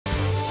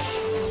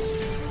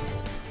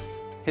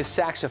His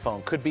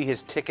saxophone could be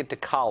his ticket to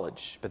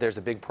college, but there's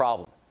a big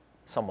problem.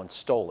 Someone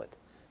stole it.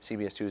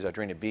 CBS 2's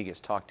Audrina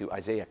Bigos talked to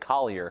Isaiah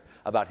Collier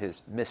about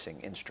his missing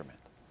instrument.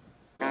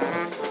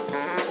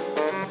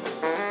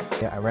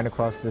 Yeah, I ran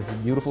across this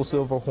beautiful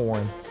silver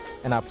horn,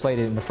 and I played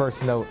it in the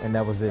first note, and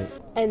that was it.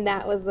 And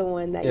that was the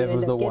one that you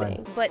ended up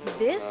getting. But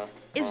this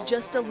is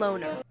just a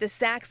loaner. The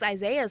sax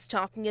Isaiah's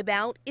talking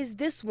about is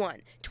this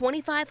one,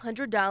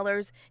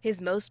 $2,500,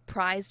 his most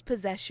prized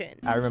possession.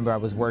 I remember I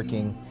was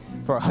working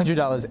for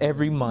 $100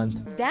 every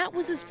month. That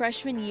was his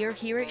freshman year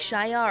here at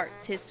Shy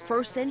Arts, his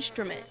first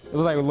instrument. It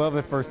was like love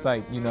at first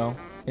sight, you know?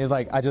 It was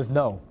like, I just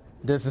know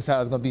this is how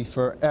it's gonna be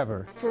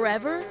forever.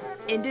 Forever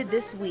ended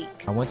this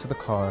week. I went to the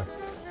car,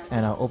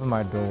 and I opened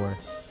my door,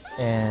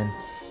 and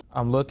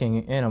I'm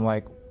looking in, I'm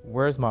like,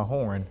 where's my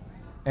horn?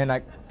 And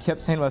I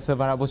kept saying to myself,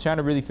 and I was trying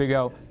to really figure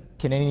out,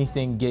 can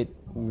anything get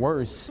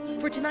worse?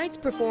 For tonight's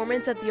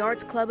performance at the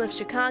Arts Club of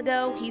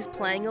Chicago, he's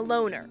playing a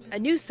loaner. A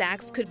new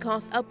sax could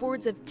cost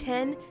upwards of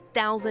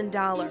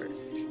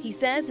 $10,000. He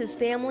says his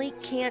family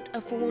can't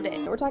afford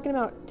it. We're talking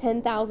about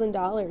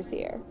 $10,000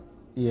 here.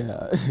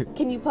 Yeah.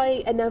 Can you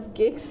play enough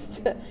gigs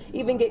to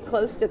even get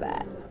close to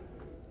that?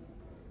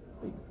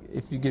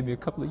 If you give me a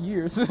couple of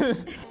years.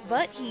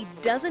 But he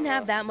doesn't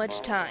have that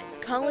much time.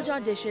 College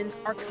auditions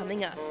are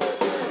coming up.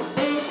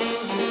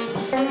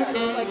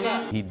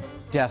 He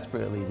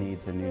desperately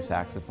needs a new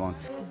saxophone.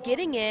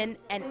 Getting in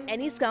and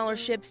any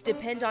scholarships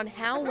depend on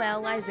how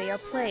well Isaiah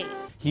plays.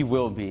 He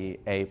will be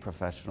a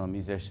professional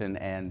musician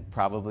and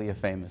probably a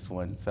famous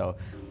one, so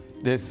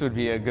this would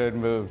be a good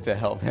move to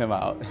help him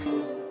out.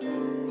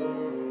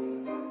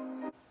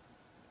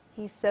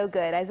 He's so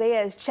good.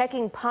 Isaiah is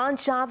checking pawn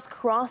shops,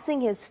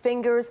 crossing his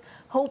fingers,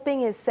 hoping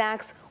his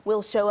sax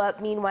will show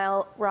up.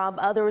 Meanwhile, Rob,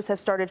 others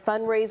have started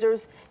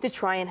fundraisers to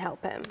try and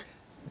help him.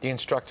 The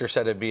instructor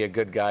said it'd be a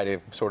good guy to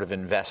sort of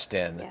invest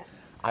in.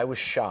 Yes. I was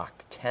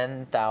shocked.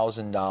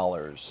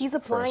 $10,000. He's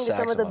applying to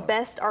some of the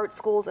best art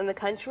schools in the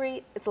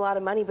country. It's a lot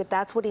of money, but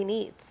that's what he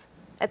needs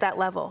at that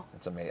level.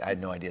 It's amazing. I had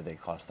no idea they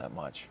cost that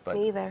much. But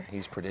Me either.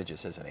 He's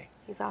prodigious, isn't he?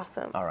 He's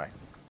awesome. All right.